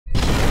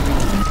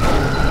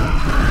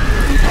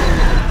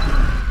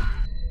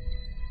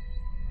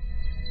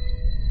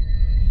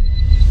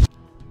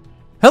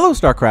Hello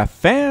StarCraft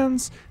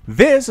fans,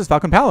 this is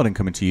Falcon Paladin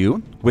coming to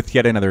you with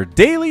yet another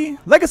daily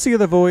Legacy of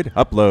the Void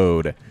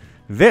upload.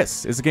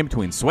 This is a game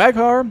between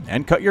Swaghar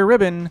and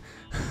CutUrRibbon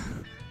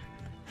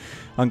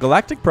on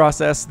Galactic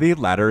Process, the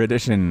latter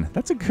edition.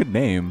 That's a good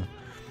name.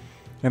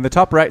 In the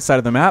top right side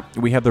of the map,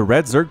 we have the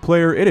red Zerg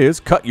player, it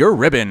is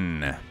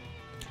CutUrRibbon.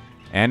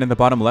 And in the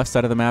bottom left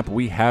side of the map,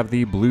 we have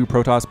the blue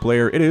Protoss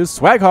player, it is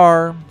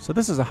Swaghar. So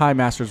this is a High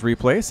Masters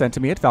replay sent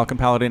to me at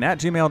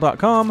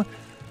falconpaladin@gmail.com.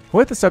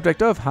 with the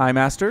subject of High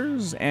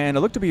Masters, and it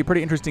looked to be a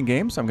pretty interesting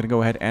game, so I'm going to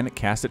go ahead and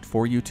cast it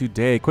for you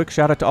today. Quick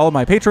shout out to all of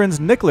my patrons: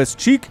 Nicholas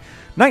Cheek,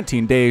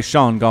 19 Days,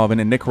 Sean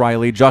Galvin, and Nick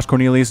Riley, Josh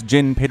Cornelius,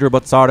 Jin, Pedro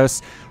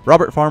Botsaris,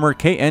 Robert Farmer,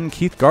 KN,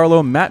 Keith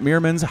Garlow, Matt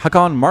Meermans,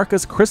 Hakan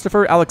Marcus,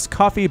 Christopher, Alex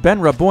Coffey,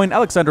 Ben Raboyne,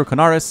 Alexander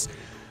Canaris,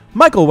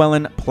 Michael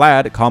Wellen,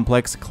 Plaid,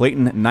 Complex,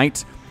 Clayton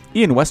Knight,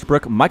 Ian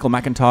Westbrook, Michael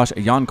McIntosh,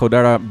 Jan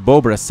Kodera,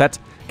 Bo Brasset,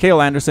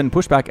 Kale Anderson,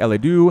 Pushback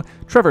Eledu,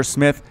 Trevor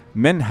Smith,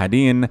 Men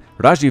Hadin,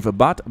 Rajiv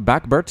Bhatt,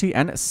 Bakberti,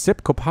 and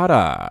Sip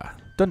Kopada.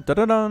 Dun, dun,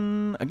 dun,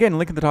 dun. Again,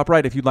 link in the top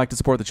right if you'd like to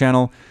support the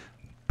channel.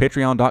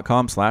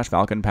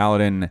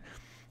 Patreon.com/FalconPaladin.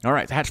 All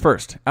right, hatch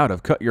first. Out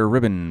of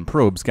CutUrRibbon.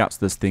 Probe scouts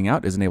this thing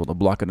out. Isn't able to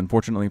block it,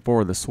 unfortunately,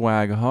 for the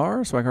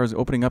Swaghar. Swaghar is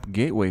opening up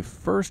gateway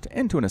first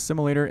into an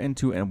assimilator,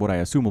 into what I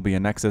assume will be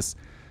a nexus,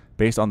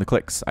 based on the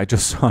clicks I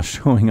just saw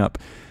showing up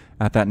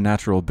at that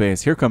natural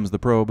base. Here comes the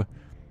probe.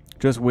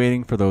 Just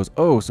waiting for those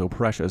oh so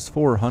precious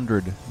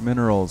 400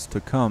 minerals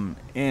to come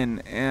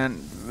in, and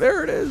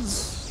there it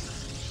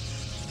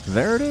is.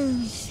 There it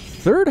is.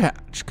 Third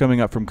hatch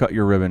coming up from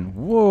CutUrRibbon.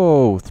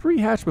 Whoa, 3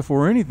 hatch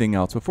before anything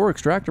else, before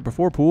extractor,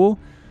 before pool.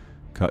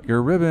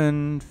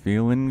 CutUrRibbon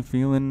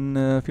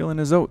feeling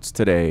his oats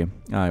today,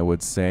 I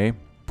would say.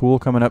 Pool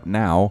coming up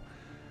now,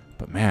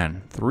 but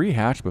man, 3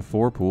 hatch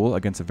before pool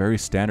against a very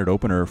standard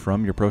opener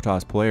from your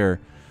Protoss player.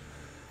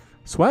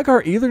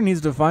 Swaghar either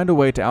needs to find a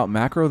way to out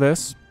macro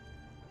this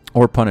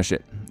or punish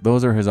it.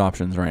 Those are his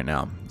options right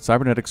now.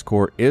 Cybernetics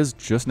core is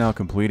just now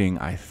completing.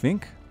 I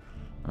think,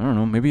 I don't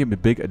know, maybe a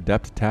big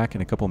adept attack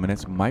in a couple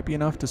minutes might be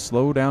enough to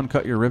slow down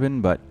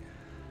CutUrRibbon, but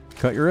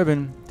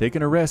CutUrRibbon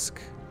taking a risk.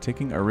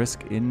 Taking a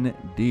risk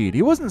indeed.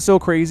 He wasn't so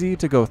crazy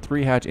to go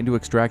 3 hatch into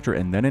extractor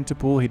and then into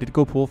pool. He did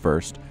go pool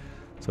first,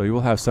 so he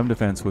will have some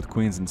defense with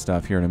queens and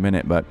stuff here in a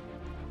minute, but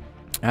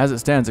as it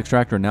stands,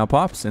 extractor now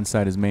pops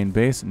inside his main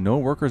base. No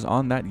workers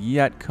on that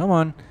yet. Come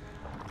on.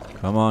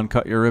 Come on,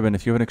 CutUrRibbon.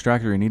 If you have an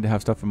extractor, you need to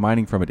have stuff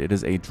mining from it. It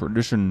is a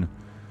tradition.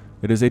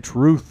 It is a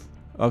truth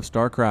of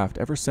StarCraft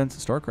ever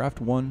since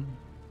StarCraft 1.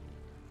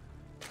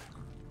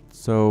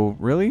 So,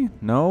 really?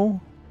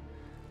 No?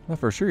 I thought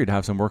for sure you'd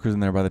have some workers in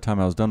there by the time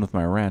I was done with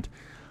my rant.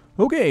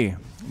 Okay.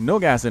 No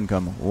gas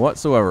income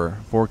whatsoever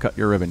for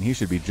CutUrRibbon. He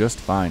should be just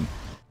fine.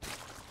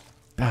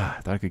 Ah,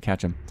 I thought I could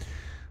catch him.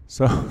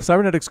 So,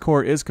 Cybernetics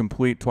core is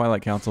complete.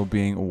 Twilight Council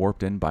being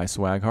warped in by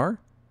Swaghar.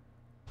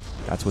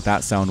 That's what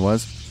that sound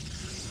was.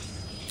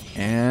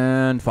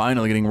 And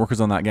finally getting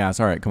workers on that gas.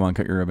 All right, come on,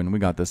 CutUrRibbon. We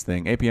got this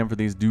thing. APM for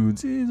these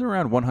dudes is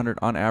around 100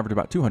 on average,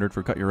 about 200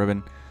 for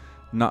CutUrRibbon.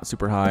 Not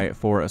super high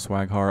for a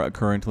Swaghar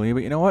currently,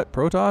 but you know what?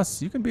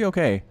 Protoss, you can be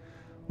okay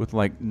with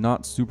like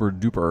not super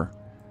duper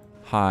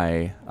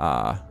high,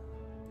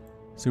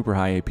 super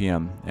high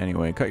APM.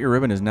 Anyway,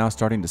 CutUrRibbon is now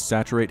starting to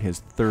saturate his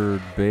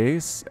third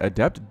base.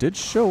 Adept did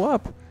show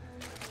up.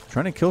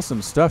 Trying to kill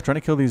some stuff, trying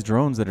to kill these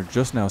drones that are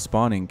just now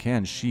spawning.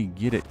 Can she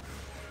get it?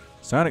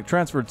 Psionic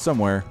transferred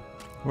somewhere.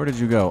 Where did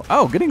you go?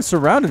 Oh, getting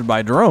surrounded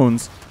by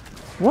drones.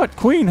 What?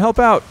 Queen, help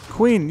out.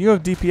 Queen, you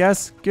have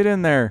DPS. Get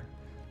in there.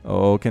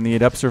 Oh, can the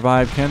Adept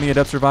survive? Can the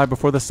Adept survive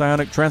before the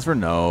Psionic transfer?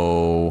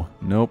 No.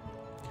 Nope.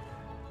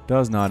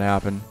 Does not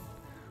happen.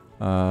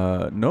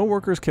 No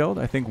workers killed.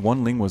 I think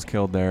 1 Ling was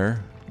killed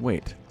there.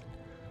 Wait.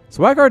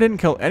 Swaghar didn't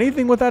kill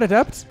anything with that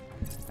Adept?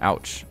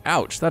 Ouch.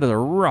 Ouch. That is a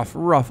rough,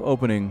 rough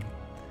opening.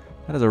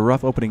 That is a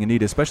rough opening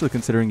indeed, especially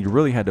considering you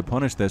really had to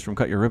punish this from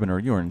CutUrRibbon, or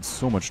you are in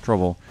so much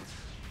trouble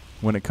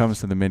when it comes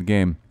to the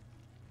mid-game,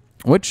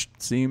 which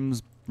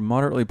seems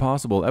moderately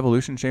possible.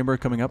 Evolution Chamber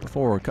coming up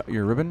for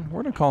CutUrRibbon.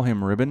 We're going to call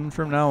him Ribbon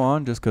from now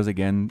on, just because,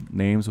 again,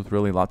 names with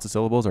really lots of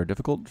syllables are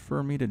difficult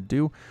for me to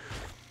do.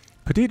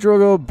 Petit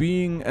Drogo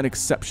being an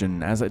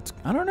exception, as it,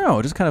 I don't know,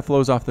 it just kind of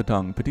flows off the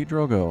tongue. Petit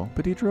Drogo,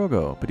 Petit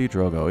Drogo, Petit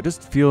Drogo. It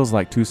just feels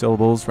like 2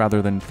 syllables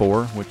rather than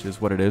 4, which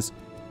is what it is.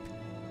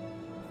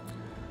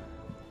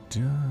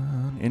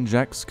 Done.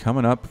 Injects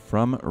coming up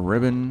from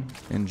Ribbon.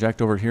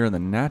 Inject over here in the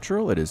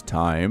natural. It is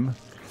time.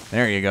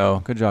 There you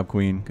go. Good job,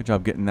 Queen. Good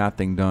job getting that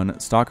thing done.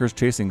 Stalkers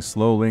chasing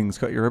slow Lings.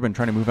 CutUrRibbon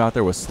trying to move out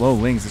there with slow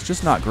Lings. It's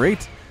just not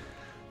great.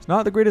 It's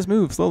not the greatest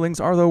move. Slow Lings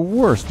are the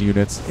worst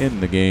units in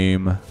the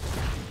game,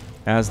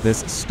 as this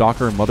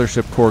Stalker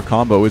Mothership Core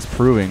combo is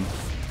proving.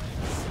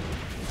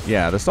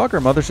 Yeah, the Stalker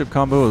Mothership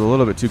combo is a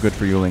little bit too good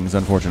for you Lings,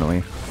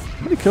 unfortunately.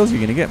 How many kills are you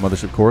going to get,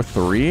 Mothership Core?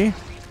 3?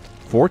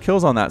 4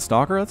 kills on that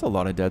Stalker? That's a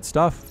lot of dead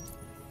stuff.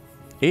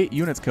 8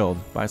 units killed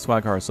by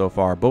Swaghar so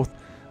far.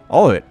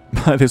 All of it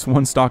by this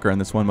 1 Stalker and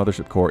this 1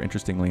 Mothership Core,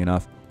 interestingly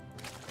enough.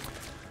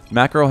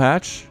 Macro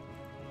hatch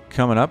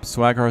coming up.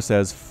 Swaghar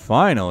says,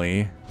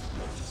 finally.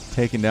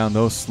 taking down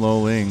those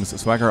slow Lings.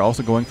 Swaghar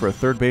also going for a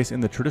third base in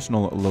the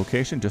traditional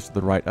location, just to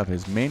the right of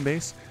his main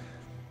base.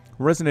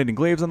 Resonating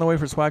Glaives on the way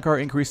for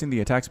Swaghar, increasing the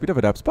attack speed of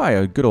Adepts by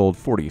a good old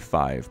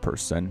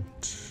 45%.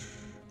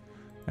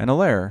 And a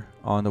lair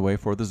on the way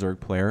for the Zerg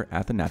player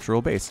at the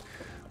natural base.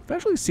 We've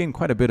actually seen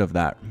quite a bit of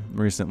that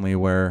recently,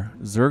 where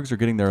Zergs are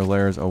getting their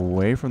lairs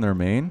away from their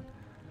main.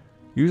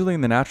 Usually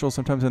in the natural,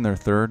 sometimes in their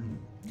third.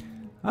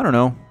 I don't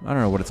know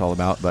what it's all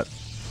about, but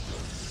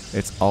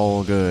it's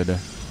all good.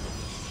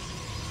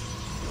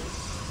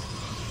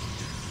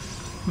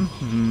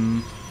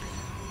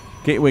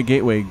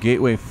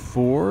 Gateway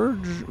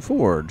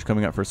Forge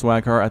coming up for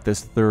Swaghar at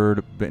this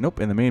third, nope,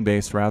 in the main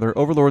base rather.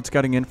 Overlord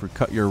scouting in for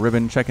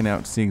CutUrRibbon, checking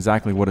out to see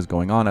exactly what is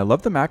going on. I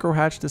love the macro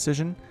hatch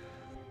decision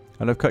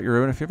out of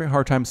CutUrRibbon. If you're having a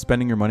hard time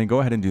spending your money, go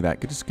ahead and do that.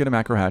 Just get a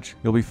macro hatch,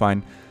 you'll be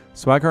fine.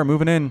 Swaghar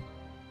moving in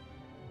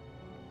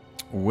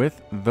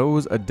with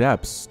those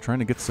Adepts, trying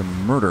to get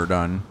some murder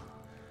done.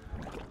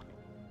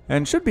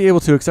 And should be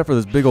able to, except for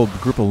this big old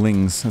group of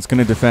Lings that's going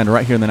to defend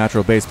right here in the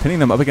natural base, pinning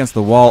them up against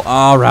the wall.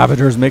 Ah,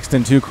 Ravagers mixed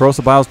in too.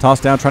 Corrosive Biles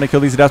tossed down, trying to kill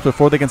these Adepts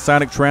before they can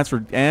Psionic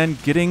Transfer,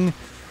 and getting,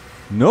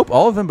 nope,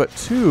 all of them but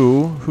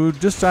two, who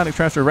just Psionic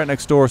Transfer right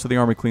next door, so the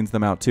army cleans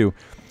them out too.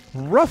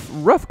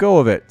 Rough go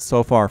of it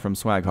so far from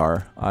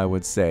Swaghar, I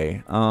would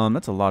say.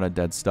 That's a lot of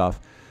dead stuff.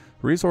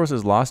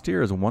 Resources lost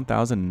here is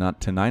 1,000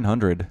 to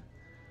 900.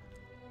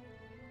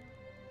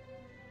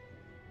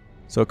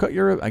 So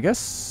CutUrRibbon, I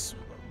guess.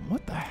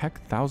 What the heck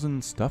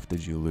 1,000 stuff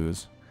did you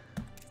lose?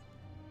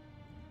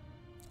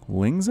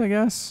 Lings, I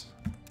guess?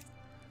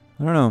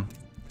 I don't know.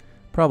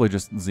 Probably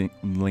just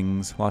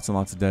Lings. Lots and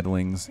lots of dead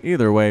Lings.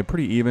 Either way,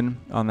 pretty even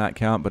on that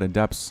count, but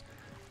Adepts,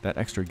 that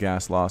extra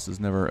gas loss is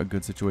never a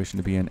good situation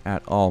to be in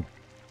at all.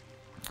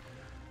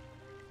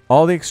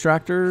 All the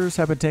extractors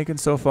have been taken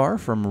so far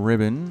from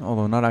Ribbon,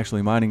 although not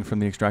actually mining from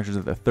the extractors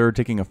at the third,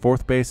 taking a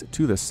fourth base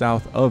to the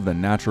south of the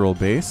natural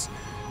base.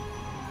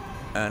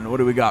 And what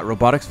do we got?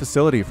 Robotics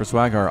facility for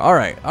Swaghar. All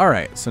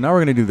right. So now we're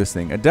going to do this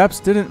thing. Adepts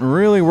didn't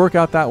really work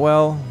out that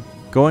well.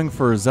 Going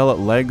for Zealot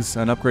legs,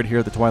 an upgrade here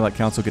at the Twilight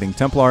Council, getting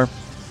Templar.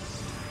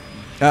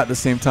 At the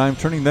same time,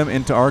 turning them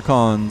into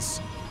Archons.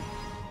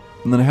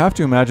 And then I have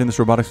to imagine this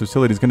robotics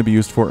facility is going to be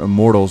used for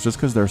Immortals, just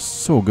because they're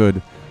so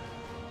good.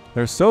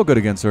 They're so good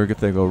against Zerg if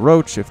they go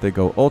Roach, if they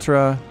go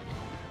Ultra.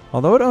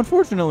 Although,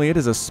 unfortunately, it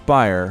is a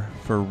Spire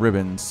for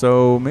Ribbon.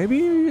 So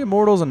maybe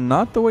Immortals are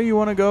not the way you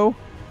want to go.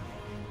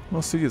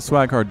 We'll see what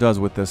Swaghar does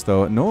with this,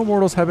 though. No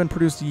Immortals have been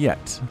produced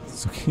yet,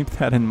 so keep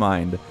that in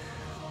mind.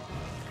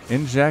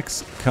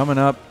 Injects coming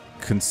up.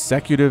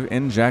 Consecutive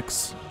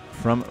injects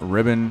from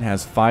Ribbon.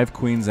 Has 5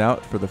 queens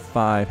out for the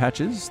 5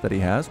 hatches that he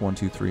has. 1,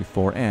 2, 3,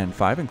 4, and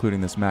 5,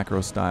 including this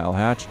macro-style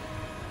hatch.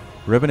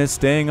 Ribbon is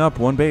staying up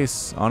 1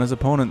 base on his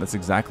opponent. That's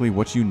exactly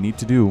what you need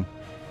to do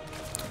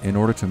in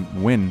order to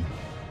win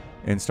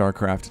in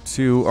StarCraft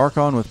 2.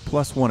 Archon with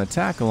 +1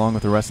 attack, along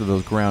with the rest of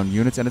those ground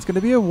units, and it's going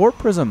to be a Warp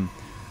Prism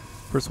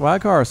for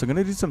Swaghar, so going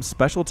to do some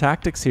special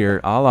tactics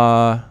here, a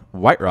la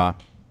Whiterah.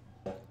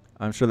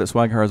 I'm sure that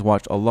Swaghar has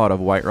watched a lot of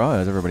Whiterah,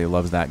 as everybody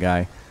loves that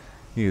guy.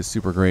 He is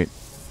super great.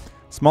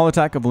 Small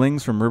attack of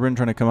Lings from Ribbon,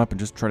 trying to come up and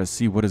just try to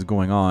see what is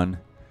going on.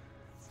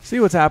 See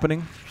what's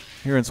happening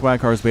here in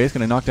Swaghar's base.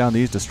 Going to knock down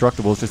these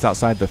Destructibles just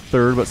outside the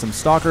third, but some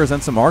Stalkers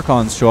and some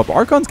Archons show up.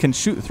 Archons can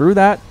shoot through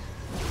that.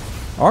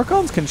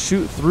 Archons can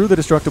shoot through the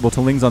Destructible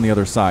to Lings on the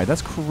other side.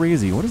 That's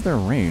crazy. What is their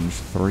range?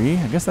 3?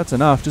 I guess that's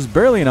enough. Just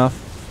barely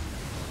enough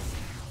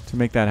to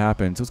make that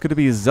happen. So it's going to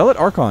be Zealot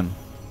Archon,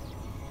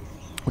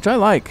 which I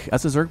like.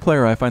 As a Zerg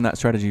player, I find that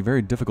strategy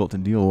very difficult to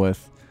deal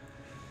with,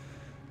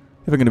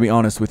 if I'm going to be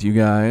honest with you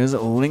guys.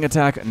 Ling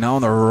attack now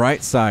on the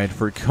right side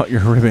for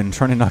CutUrRibbon,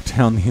 trying to knock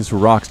down these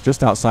rocks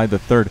just outside the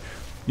third.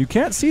 You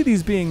can't see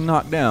these being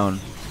knocked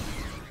down.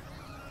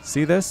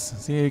 See this?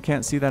 See how you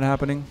can't see that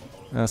happening?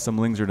 Some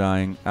Lings are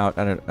dying out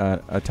at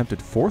an attempted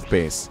 4th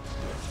base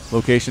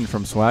location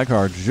from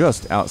Swaghar,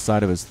 just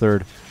outside of his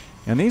 3rd.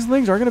 And these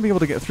Lings are going to be able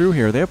to get through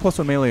here. They have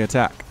 +1 melee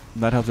attack.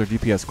 That helps their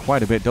DPS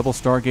quite a bit. Double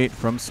Stargate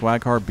from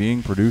Swaghar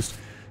being produced.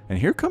 And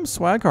here comes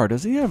Swaghar.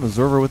 Does he have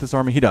Observer with this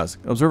army? He does.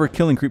 Observer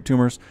killing creep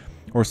tumors,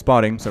 or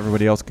spotting, so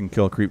everybody else can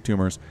kill creep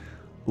tumors.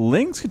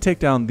 Lings can take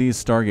down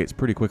these Stargates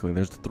pretty quickly.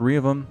 There's 3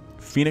 of them.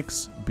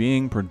 Phoenix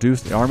being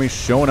produced. The army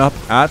showing up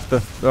at the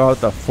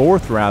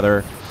 4th,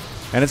 rather.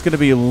 And it's going to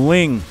be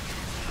Ling.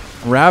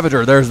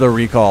 Ravager. There's the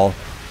recall.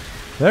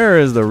 There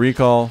is the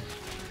recall.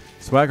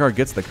 Swaghar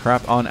gets the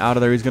crap on out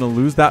of there. He's going to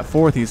lose that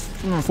 4th. He's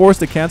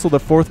forced to cancel the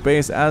 4th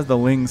base as the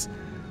Lings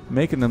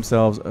making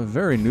themselves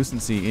very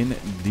nuisancy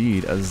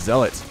indeed. A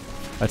Zealot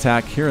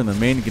attack here in the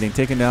main, getting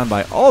taken down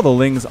by all the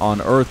Lings on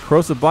Earth.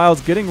 Corrosive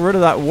Biles getting rid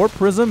of that Warp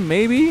Prism,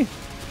 maybe?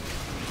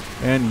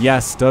 And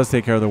yes, does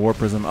take care of the Warp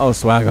Prism. Oh,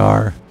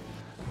 Swaghar.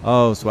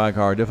 Oh,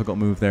 Swaghar. Difficult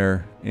move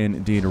there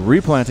indeed.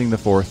 Replanting the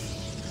 4th.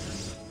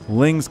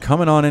 Lings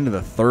coming on into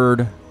the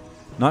 3rd.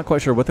 Not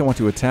quite sure what they want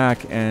to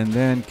attack, and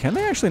then can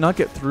they actually not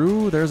get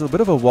through? There's a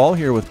bit of a wall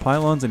here with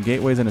pylons and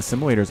gateways and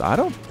assimilators.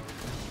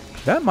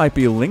 That might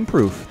be Ling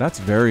proof. That's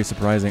very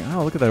surprising.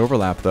 Oh, look at that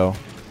overlap, though.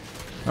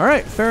 All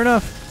right, fair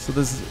enough. So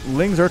these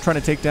Lings are trying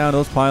to take down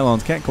those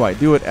pylons. Can't quite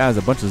do it as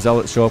a bunch of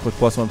Zealots show up with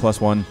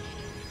 +1/+1.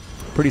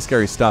 Pretty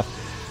scary stuff.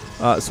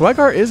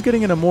 Swaghar is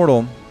getting an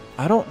Immortal.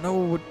 I don't know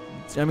what...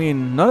 I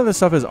mean, none of this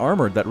stuff is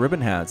armored that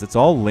Ribbon has. It's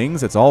all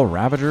Lings. It's all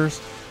Ravagers.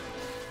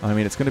 I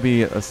mean, it's going to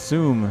be,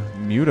 assume,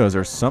 Mutas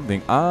or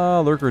something.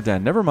 Ah, Lurker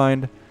Den. Never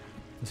mind.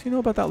 Does he know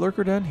about that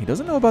Lurker Den? He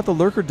doesn't know about the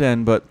Lurker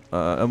Den, but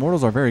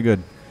Immortals are very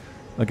good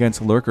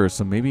against Lurkers.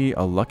 So maybe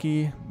a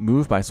lucky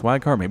move by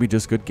Swaghar. Maybe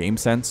just good game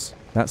sense.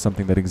 That's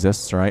something that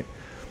exists, right?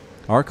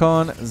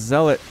 Archon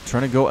Zealot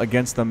trying to go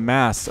against the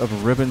mass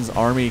of Ribbon's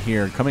army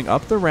here. Coming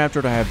up the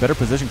Raptor to have better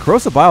position.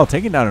 Corrosive Bile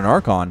taking down an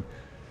Archon.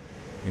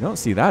 You don't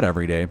see that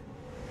every day.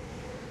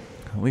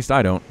 At least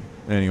I don't.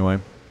 Anyway.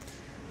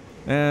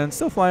 And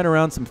still flying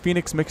around. Some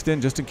Phoenix mixed in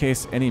just in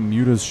case any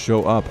Mutas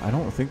show up. I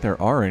don't think there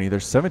are any.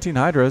 There's 17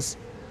 Hydras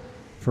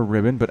for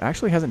Ribbon, but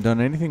actually hasn't done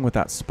anything with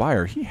that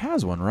Spire. He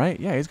has one, right?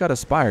 Yeah, he's got a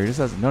Spire. He just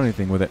hasn't done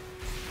anything with it.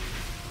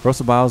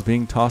 Corrosive Bile is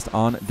being tossed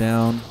on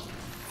down.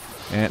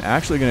 And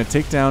actually going to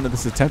take down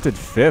this attempted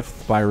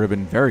 5th by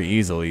Ribbon very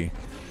easily.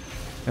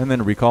 And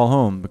then recall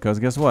home, because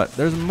guess what?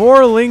 There's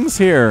more Lings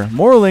here.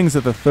 More Lings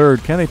at the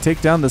 3rd. Can they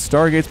take down the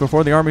Stargates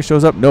before the army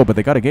shows up? No, but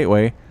they got a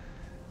gateway.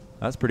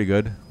 That's pretty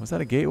good. Was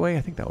that a gateway?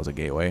 I think that was a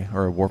gateway.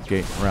 Or a warp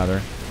gate,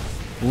 rather.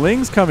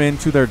 Lings come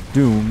into their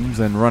dooms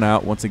and run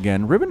out once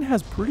again. Ribbon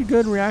has pretty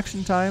good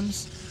reaction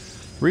times.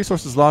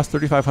 Resources lost,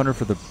 3,500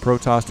 for the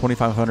Protoss,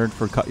 2,500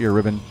 for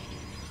CutUrRibbon.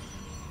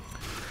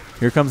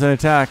 Here comes an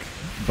attack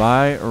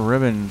by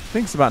Ribbon.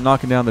 Thinks about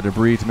knocking down the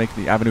debris to make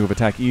the avenue of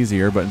attack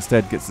easier, but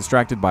instead gets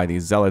distracted by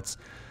these Zealots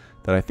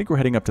that I think were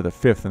heading up to the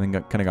 5th and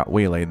then kind of got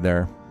waylaid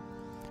there.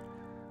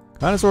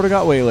 Kind of sort of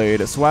got waylaid.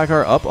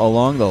 Swaghar up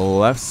along the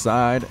left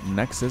side.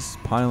 Nexus,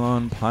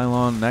 Pylon,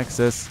 Pylon,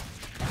 Nexus.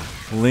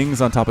 Lings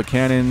on top of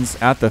cannons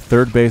at the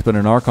 3rd base, but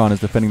an Archon is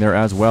defending there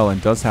as well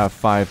and does have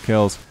 5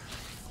 kills.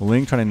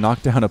 Ling trying to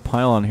knock down a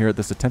Pylon here at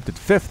this attempted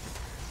 5th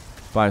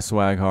by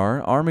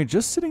Swaghar. Army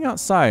just sitting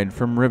outside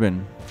from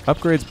Ribbon.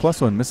 Upgrades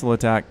 +1 missile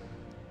attack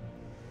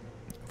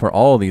for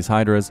all these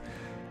Hydras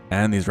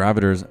and these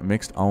Ravagers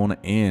mixed on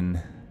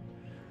in.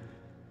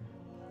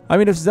 I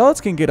mean, if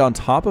Zealots can get on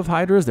top of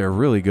Hydras, they're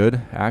really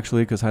good,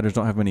 actually, because Hydras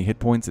don't have many hit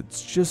points.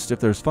 It's just if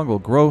there's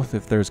fungal growth,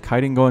 if there's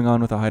kiting going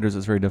on with the Hydras,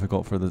 it's very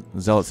difficult for the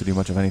Zealots to do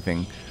much of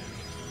anything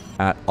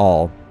at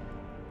all.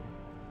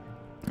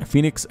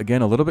 Phoenix,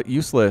 again, a little bit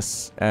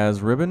useless,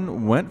 as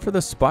Ribbon went for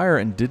the Spire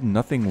and did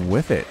nothing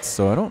with it.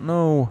 So I don't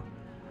know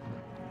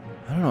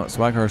what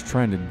Swaghar is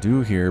trying to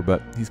do here,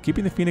 but he's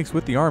keeping the Phoenix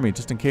with the army,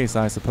 just in case,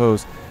 I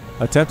suppose.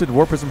 Attempted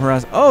Warp Prism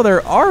harass. Oh,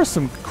 there are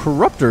some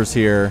Corruptors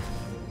here.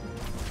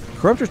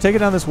 Corruptors taking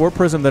down this Warp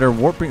Prism that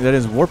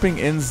is warping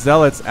in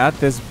Zealots at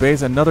this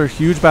base. Another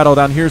huge battle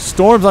down here.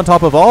 Storms on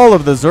top of all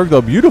of the Zerg,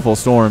 though. Beautiful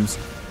storms.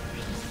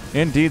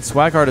 Indeed,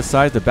 Swaghar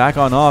decides to back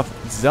on off.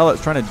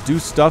 Zealots trying to do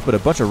stuff, but a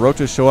bunch of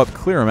Roaches show up,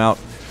 clear them out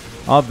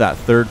of that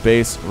 3rd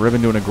base.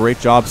 Ribbon doing a great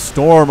job.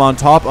 Storm on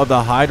top of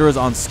the Hydras,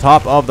 on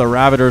top of the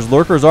Ravagers.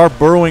 Lurkers are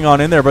burrowing on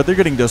in there, but they're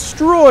getting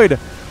destroyed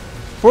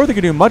before they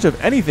can do much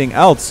of anything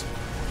else.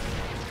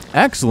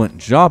 Excellent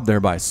job there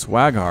by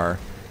Swaghar.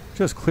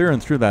 Just clearing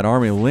through that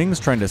army.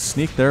 Lings trying to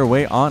sneak their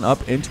way on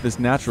up into this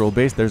natural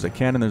base. There's a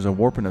cannon. There's a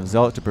warping of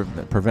Zealot to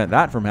prevent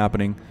that from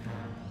happening.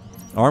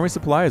 Army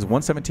supply is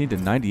 117 to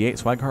 98.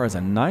 Swaghar has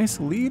a nice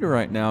lead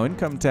right now.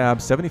 Income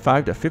tab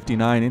 75 to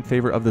 59 in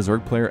favor of the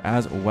Zerg player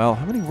as well.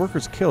 How many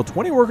workers killed?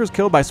 20 workers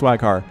killed by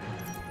Swaghar.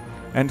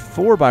 And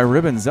 4 by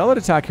Ribbon. Zealot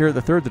attack here at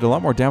the 3rd did a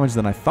lot more damage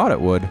than I thought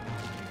it would.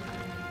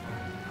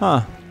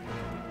 Huh.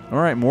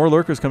 Alright, more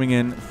Lurkers coming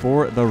in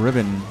for the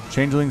Ribbon.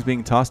 Changelings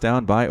being tossed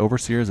down by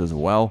Overseers as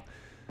well.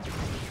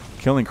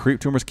 Killing creep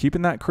tumors.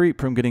 Keeping that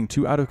creep from getting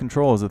too out of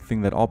control is a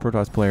thing that all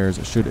Protoss players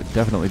should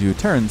definitely do.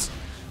 Terrans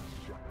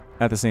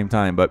at the same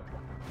time, but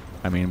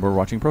I mean, we're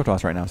watching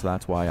Protoss right now, so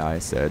that's why I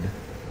said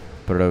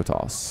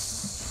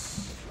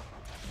Protoss.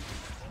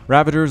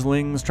 Ravagers,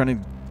 Lings trying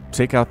to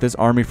take out this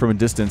army from a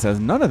distance, as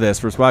none of this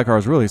for Swaghar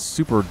is really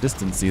super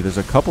distancy. There's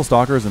a couple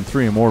Stalkers and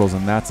 3 Immortals,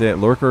 and that's it.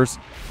 Lurkers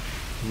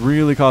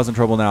really causing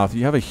trouble now. If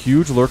you have a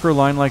huge Lurker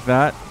line like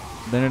that,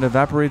 then it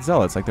evaporates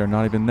Zealots like they're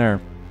not even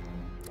there.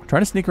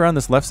 Trying to sneak around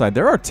this left side.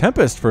 There are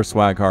Tempest for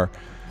Swaghar.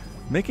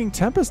 Making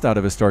Tempest out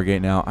of his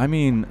Stargate now. I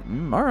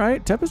mean,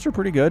 alright, Tempests are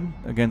pretty good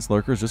against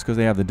Lurkers just because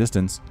they have the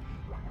distance.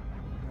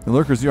 The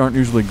Lurkers aren't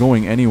usually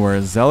going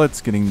anywhere. Zealots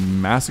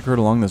getting massacred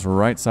along this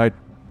right side.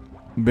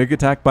 Big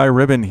attack by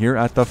Ribbon here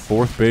at the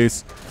 4th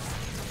base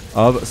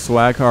of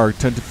Swaghar.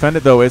 To defend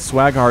it, though, it's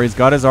Swaghar. He's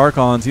got his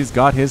Archons. He's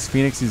got his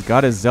Phoenix. He's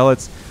got his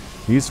Zealots.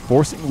 He's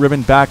forcing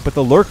Ribbon back, but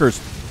the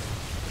Lurkers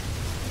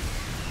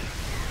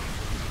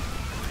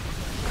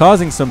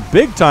causing some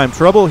big-time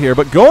trouble here,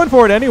 but going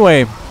for it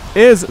anyway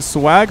is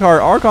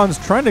Swaghar.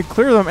 Archon's trying to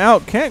clear them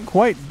out. Can't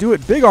quite do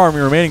it. Big army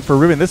remaining for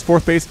Ribbon. This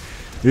 4th base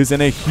is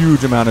in a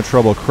huge amount of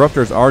trouble.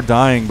 Corruptors are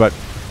dying, but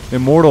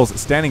Immortals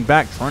standing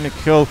back, trying to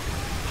kill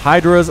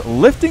Hydras.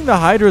 Lifting the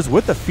Hydras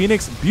with the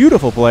Phoenix.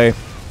 Beautiful play.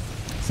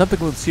 Something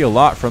we'll see a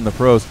lot from the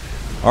pros.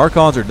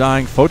 Archons are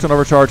dying. Photon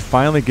Overcharge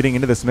finally getting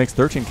into this mix.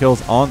 13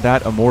 kills on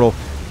that Immortal.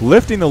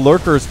 Lifting the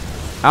Lurkers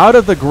out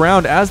of the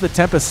ground as the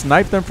Tempest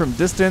snipe them from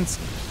distance.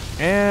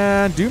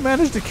 And do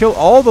manage to kill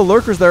all the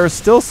lurkers. There are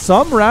still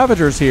some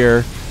Ravagers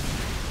here.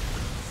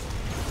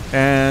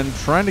 And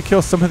trying to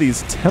kill some of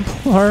these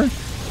Templar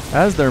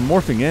as they're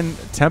morphing in.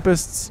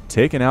 Tempests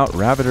taking out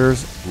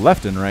Ravagers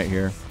left and right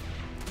here.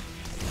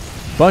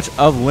 Bunch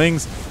of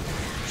Lings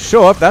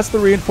show up. That's the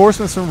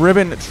reinforcements from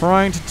Ribbon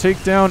trying to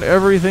take down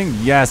everything.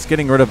 Yes,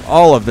 getting rid of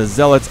all of the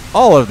Zealots,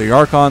 all of the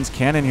Archons.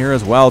 Cannon here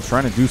as well,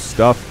 trying to do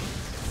stuff.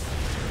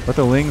 But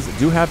the Lings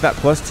do have that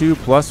 +2,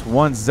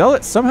 +1.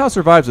 Zealot somehow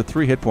survives with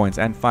 3 hit points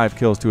and 5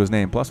 kills to his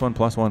name. +1,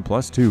 +1,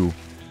 +2.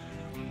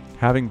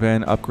 Having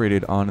been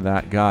upgraded on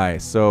that guy.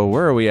 So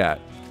where are we at?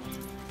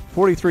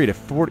 43 to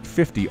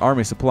 50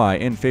 army supply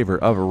in favor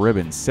of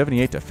Ribbon.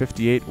 78 to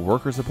 58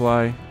 worker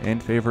supply in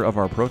favor of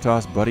our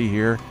Protoss buddy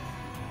here.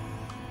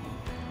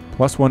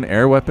 +1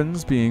 air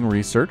weapons being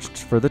researched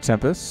for the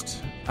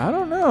Tempest. I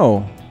don't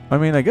know. I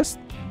mean, I guess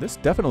this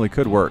definitely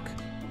could work.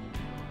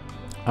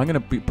 I'm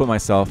going to put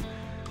myself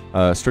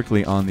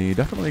strictly on the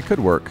definitely could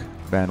work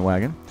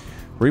bandwagon.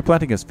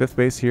 Replanting his 5th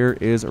base here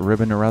is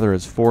Ribbon, or rather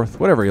his 4th,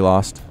 whatever he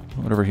lost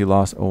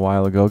a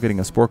while ago. Getting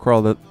a Spore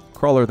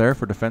Crawler there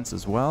for defense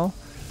as well.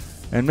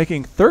 And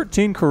making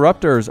 13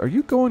 Corruptors. Are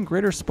you going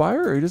Greater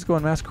Spire, or are you just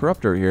going Mass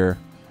Corruptor here?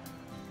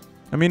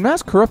 I mean,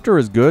 Mass Corruptor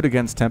is good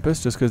against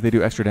Tempest just because they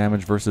do extra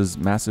damage versus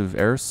massive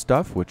air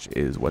stuff, which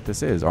is what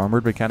this is.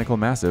 Armored Mechanical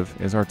Massive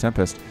is our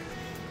Tempest.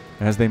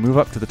 As they move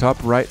up to the top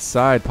right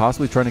side,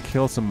 possibly trying to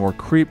kill some more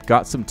creep.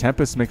 Got some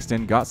Tempest mixed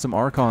in, got some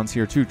Archons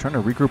here too, trying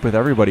to regroup with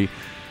everybody.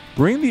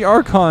 Bring the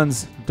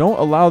Archons. Don't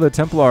allow the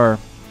Templar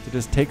to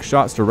just take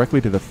shots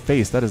directly to the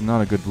face. That is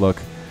not a good look.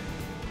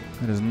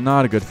 That is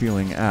not a good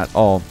feeling at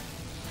all.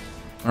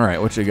 All right,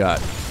 what you got?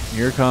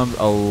 Here comes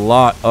a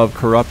lot of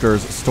Corruptors.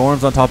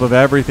 Storms on top of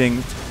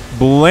everything.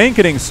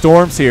 Blanketing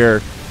Storms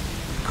here.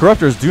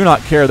 Corruptors do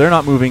not care. They're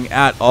not moving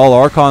at all.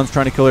 Archons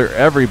trying to clear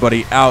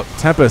everybody out.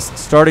 Tempest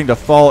starting to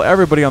fall.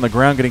 Everybody on the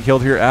ground getting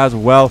killed here as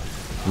well.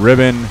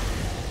 Ribbon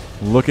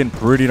looking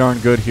pretty darn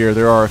good here.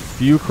 There are a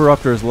few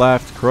Corruptors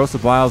left.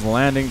 Corrosive Biles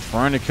landing,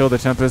 trying to kill the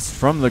Tempest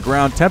from the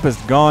ground.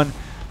 Tempest gone.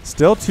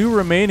 Still 2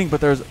 remaining, but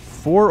there's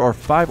 4 or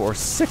 5 or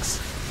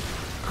 6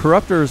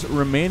 Corruptors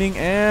remaining,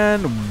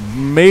 and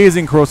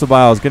amazing Corrosive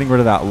Biles getting rid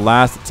of that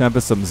last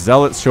Tempest. Some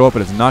Zealots show up,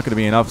 but it's not going to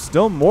be enough.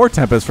 Still more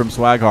Tempest from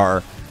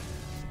Swaghar.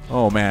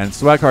 Oh man,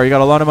 Swaghar, you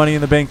got a lot of money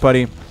in the bank,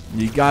 buddy.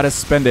 You got to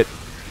spend it.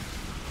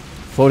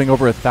 Floating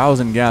over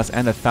 1,000 gas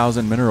and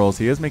 1,000 minerals.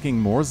 He is making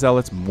more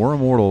Zealots, more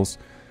Immortals.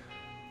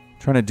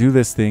 Trying to do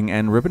this thing,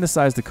 and Ribbon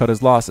decides to cut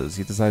his losses.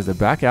 He decides to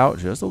back out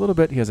just a little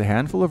bit. He has a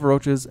handful of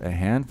Roaches, a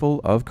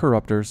handful of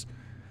Corruptors.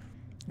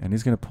 And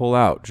he's going to pull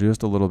out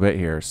just a little bit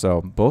here.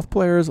 So both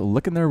players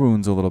licking their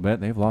wounds a little bit.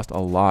 They've lost a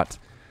lot.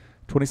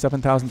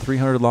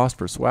 27,300 lost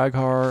for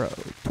Swaghar.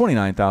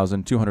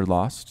 29,200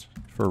 lost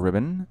for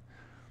Ribbon.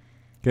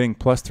 Getting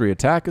 +3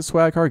 attack is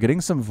Swaghar. Getting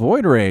some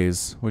Void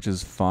Rays, which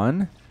is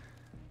fun.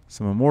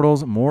 Some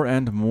Immortals, more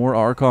and more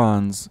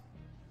Archons.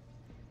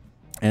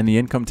 And the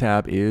income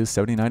tab is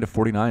 79 to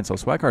 49. So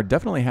Swaghar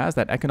definitely has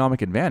that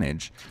economic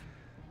advantage.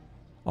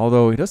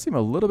 Although he does seem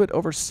a little bit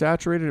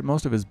oversaturated at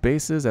most of his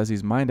bases. As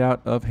he's mined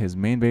out of his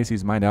main base,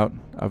 he's mined out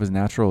of his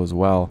natural as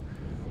well.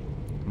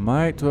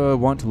 Might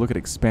want to look at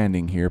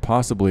expanding here,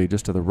 possibly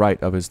just to the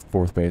right of his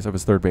 4th base, of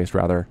his 3rd base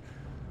rather.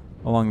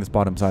 Along this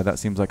bottom side, that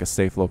seems like a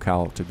safe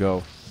locale to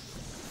go.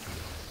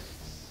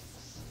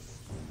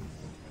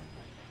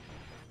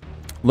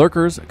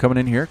 Lurkers coming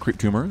in here, Creep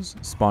Tumors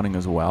spawning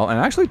as well, and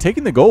actually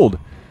taking the gold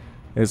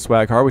is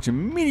Swaghar, which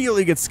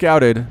immediately gets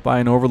scouted by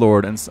an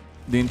Overlord, and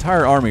the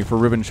entire army for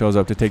Ribbon shows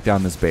up to take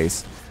down this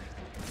base.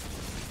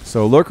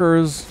 So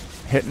Lurkers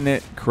hitting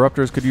it.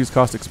 Corruptors could use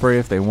Caustic Spray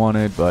if they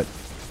wanted, but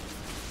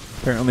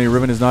apparently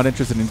Ribbon is not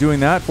interested in doing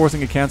that.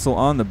 Forcing a cancel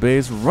on the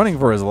base. Running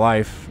for his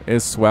life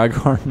is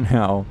Swaghar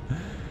now.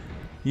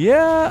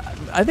 Yeah,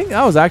 I think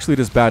that was actually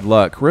just bad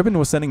luck. Ribbon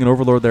was sending an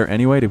Overlord there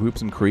anyway to whoop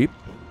some creep,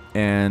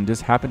 and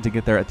just happened to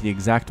get there at the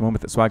exact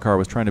moment that Swaghar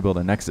was trying to build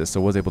a Nexus,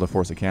 so was able to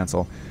force a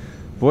cancel.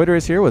 Void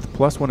Rays here with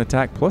 +1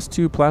 attack,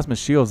 +2 plasma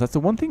shields. That's the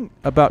one thing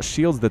about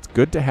shields that's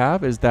good to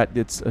have, is that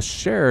it's a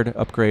shared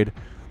upgrade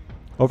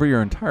over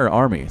your entire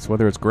army. So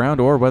whether it's ground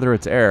or whether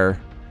it's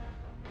air,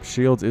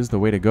 shields is the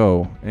way to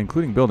go,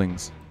 including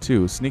buildings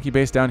too. Sneaky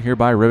base down here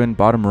by Ribbon,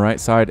 bottom right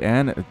side,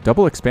 and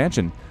double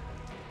expansion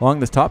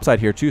along this top side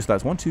here too. So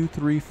that's 1, 2,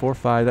 3, 4,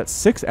 5. That's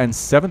 6th and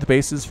 7th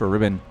bases for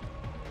Ribbon.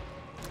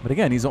 But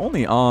again, he's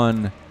only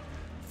on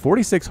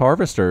 46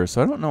 Harvesters,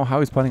 so I don't know how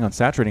he's planning on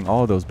saturating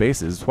all of those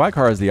bases.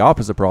 Swaghar has the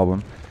opposite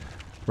problem,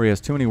 where he has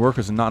too many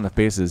workers and not enough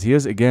bases. He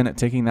is, again,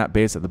 taking that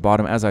base at the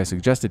bottom, as I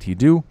suggested he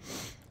do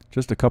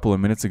just a couple of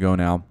minutes ago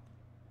now.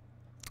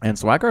 And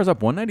Swaghar is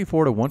up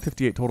 194 to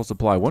 158 total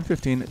supply,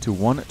 115 to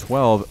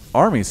 112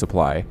 army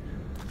supply.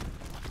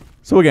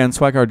 So again,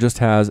 Swaghar just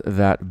has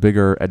that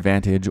bigger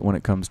advantage when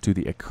it comes to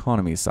the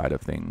economy side of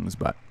things,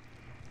 but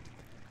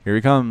here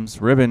he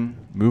comes, Ribbon,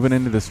 moving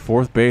into this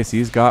 4th base.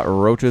 He's got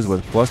Roaches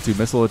with +2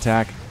 missile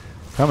attack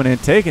coming in,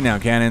 taking down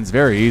cannons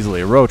very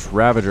easily. Roach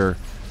Ravager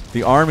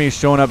The army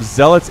showing up.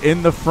 Zealots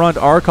in the front.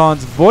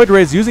 Archons. Void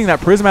Rays using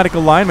that prismatic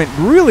alignment.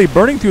 Really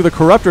burning through the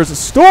Corruptors.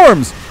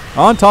 Storms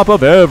on top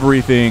of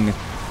everything.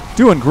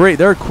 Doing great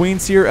there.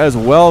 Queen's here as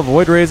well.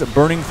 Void Rays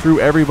burning through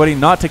everybody.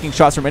 Not taking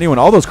shots from anyone.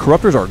 All those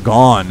Corruptors are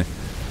gone.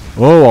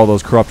 Oh, all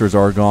those Corruptors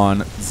are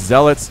gone.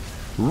 Zealots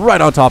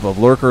right on top of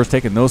Lurkers,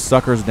 taking those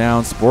suckers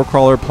down. Spore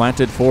Crawler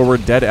planted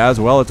forward, dead as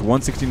well. It's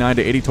 169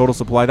 to 80 total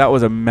supply. That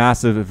was a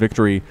massive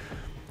victory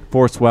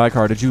for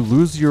Swaghar. Did you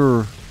lose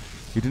your...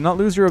 You did not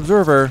lose your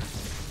Observer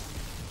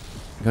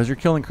because you're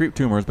killing creep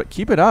tumors, but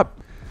keep it up.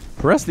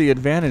 Press the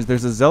advantage.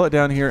 There's a Zealot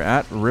down here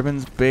at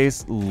Ribbon's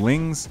base.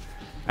 Lings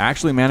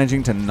actually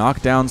managing to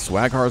knock down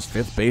Swaghar's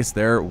 5th base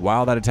there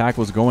while that attack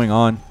was going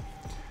on.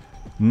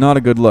 Not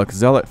a good look.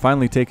 Zealot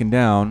finally taken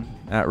down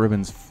at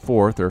Ribbon's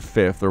 4th or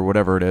 5th or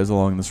whatever it is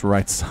along this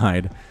right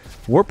side.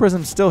 Warp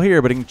Prism's still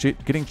here, but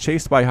getting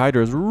chased by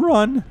Hydras.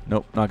 Run!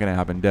 Nope, not going to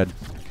happen. Dead.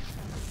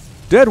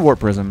 Dead Warp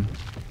Prism.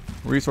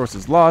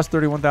 Resources lost,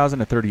 31,000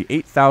 to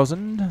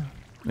 38,000.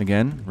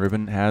 Again,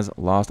 Ribbon has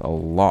lost a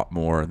lot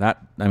more. That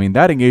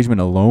engagement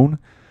alone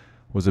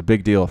was a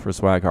big deal for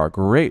Swaghar.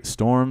 Great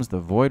storms. The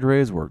Void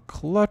Rays were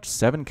clutch.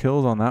 7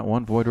 kills on that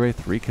one Void Ray,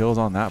 3 kills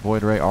on that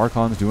Void Ray.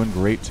 Archon's doing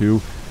great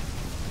too.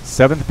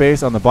 7th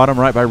base on the bottom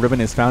right by Ribbon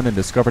is found and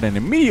discovered and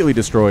immediately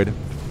destroyed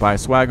by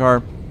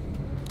Swaghar,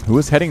 who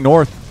is heading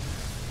north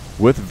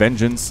with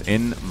vengeance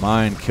in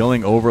mind,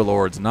 killing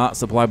overlords, not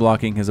supply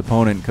blocking his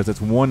opponent because it's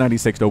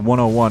 196 to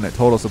 101 at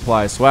total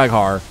supply.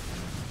 Swaghar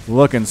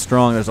looking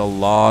strong. There's a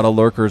lot of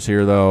Lurkers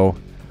here, though.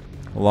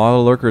 A lot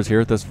of Lurkers here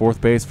at this 4th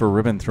base for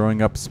Ribbon,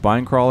 throwing up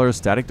Spine Crawlers,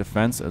 Static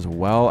Defense as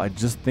well. I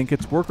just think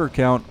it's worker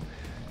count.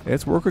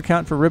 It's worker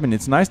count for Ribbon.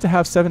 It's nice to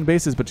have 7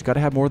 bases, but you got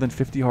to have more than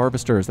 50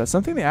 Harvesters. That's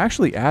something they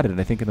actually added,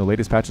 I think, in the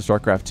latest patch of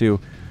StarCraft 2.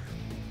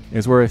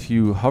 Is where if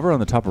you hover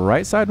on the top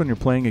right side when you're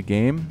playing a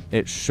game,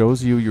 it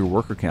shows you your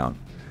worker count.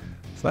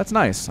 So that's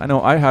nice. I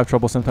know I have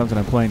trouble sometimes when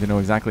I'm playing to know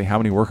exactly how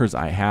many workers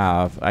I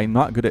have. I'm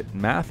not good at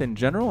math in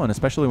general, and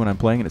especially when I'm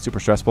playing and it's super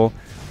stressful,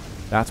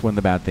 that's when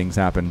the bad things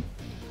happen.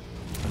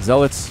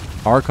 Zealots,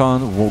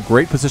 Archon, well,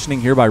 great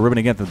positioning here by Ribbon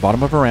again at the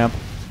bottom of a ramp.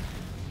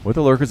 With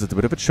the Lurkers, it's a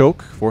bit of a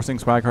choke, forcing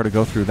Swaghar to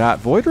go through that.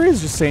 Void Ray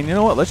is just saying, you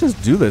know what, let's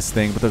just do this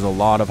thing, but there's a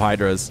lot of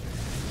Hydras.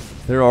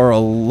 There are a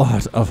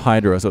lot of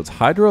Hydra. So it's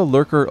Hydra,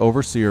 Lurker,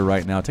 Overseer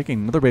right now. Taking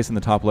another base in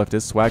the top left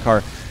is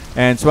Swaghar.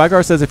 And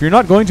Swaghar says, if you're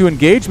not going to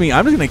engage me,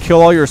 I'm just going to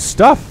kill all your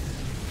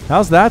stuff.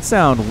 How's that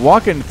sound?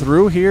 Walking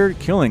through here,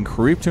 killing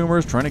creep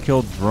tumors, trying to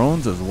kill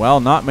drones as well.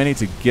 Not many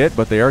to get,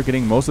 but they are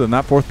getting most of them.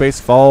 That 4th base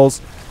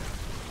falls.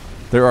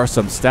 There are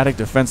some static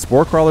defense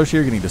Spore Crawlers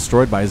here getting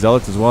destroyed by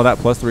Zealots as well. That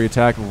 +3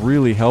 attack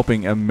really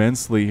helping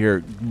immensely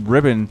here.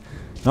 Ribbon,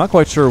 not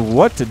quite sure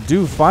what to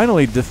do.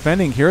 Finally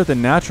defending here at the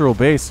natural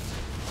base.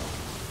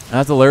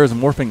 As the lair is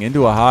morphing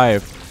into a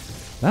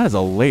hive. That is a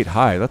late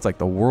hive. That's like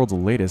the world's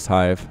latest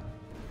hive.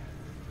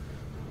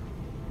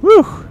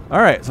 Whew.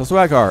 Alright, so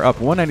Swaghar up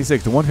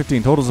 196 to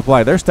 115 total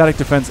supply. There's static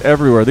defense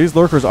everywhere. These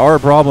Lurkers are a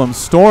problem.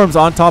 Storms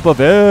on top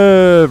of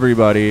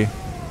everybody.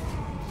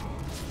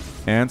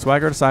 And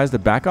Swaghar decides to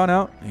back on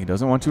out. He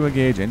doesn't want to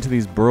engage into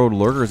these burrowed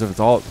Lurkers if it's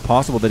all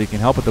possible that he can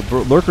help with the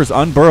Lurkers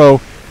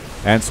unburrow.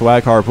 And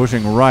Swaghar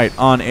pushing right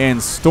on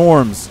in.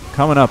 Storms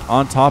coming up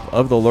on top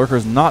of the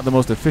Lurkers. Not the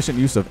most efficient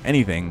use of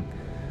anything.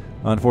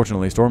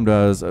 Unfortunately, Storm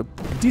does a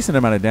decent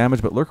amount of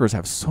damage, but Lurkers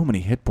have so many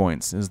hit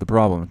points is the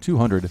problem.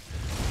 200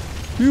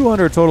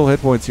 total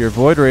hit points here.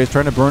 Void Ray is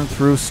trying to burn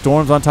through.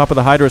 Storms on top of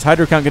the Hydras.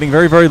 Hydra count getting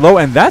very, very low,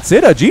 and that's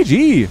it. A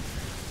GG.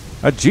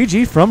 A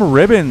GG from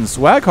Ribbon.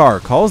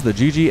 Swaghar calls the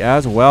GG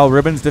as well.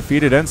 Ribbon's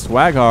defeated, and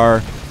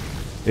Swaghar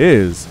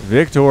is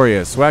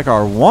victorious.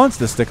 Swaghar wants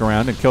to stick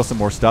around and kill some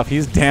more stuff.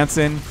 He's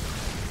dancing.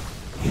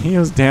 He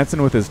was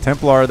dancing with his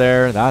Templar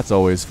there. That's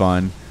always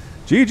fun.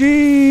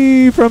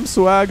 GG from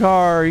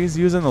Swaghar. He's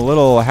using the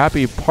little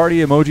happy party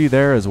emoji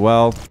there as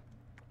well.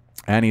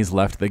 And he's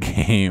left the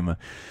game.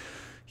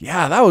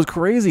 Yeah, that was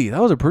crazy.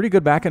 That was a pretty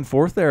good back and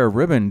forth there.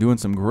 Ribbon doing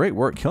some great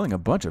work, killing a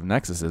bunch of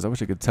Nexuses. I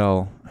wish I could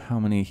tell how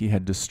many he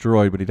had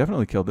destroyed, but he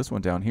definitely killed this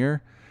one down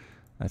here.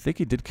 I think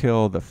he did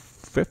kill the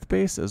 5th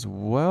base as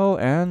well,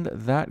 and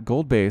that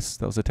gold base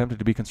that was attempted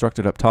to be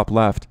constructed up top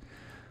left.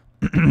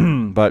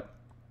 But,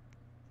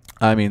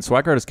 I mean,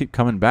 Swaghar just keep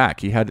coming back.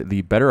 He had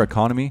the better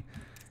economy.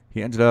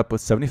 He ended up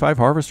with 75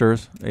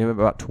 Harvesters. They have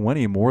about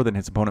 20 more than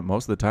his opponent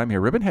most of the time here.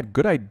 Ribbon had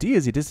good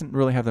ideas. He didn't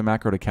really have the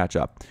macro to catch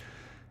up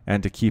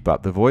and to keep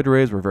up. The Void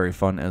Rays were very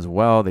fun as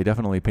well. They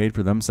definitely paid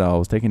for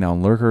themselves, taking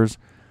down Lurkers,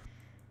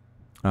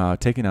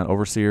 taking down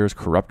Overseers,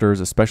 Corruptors,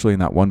 especially in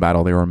that one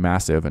battle. They were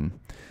massive, and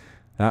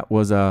that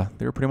was,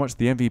 they were pretty much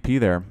the MVP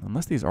there.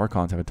 Unless these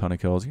Archons have a ton of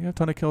kills. You have a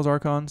ton of kills,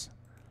 Archons?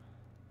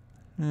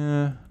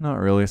 Not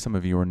really. Some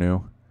of you are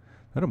new.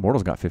 That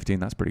Immortal's got 15.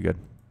 That's pretty good.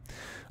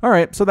 All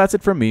right, so that's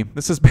it from me.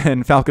 This has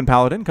been Falcon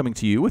Paladin coming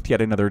to you with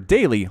yet another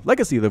daily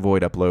Legacy of the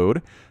Void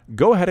upload.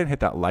 Go ahead and hit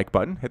that like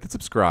button. Hit the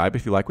subscribe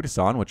if you like what you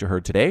saw and what you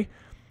heard today.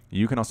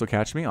 You can also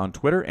catch me on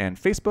Twitter and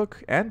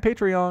Facebook and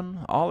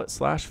Patreon, all at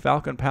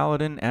 /Falcon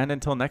Paladin. And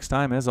until next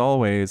time, as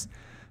always,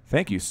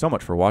 thank you so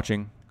much for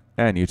watching,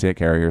 and you take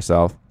care of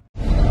yourself.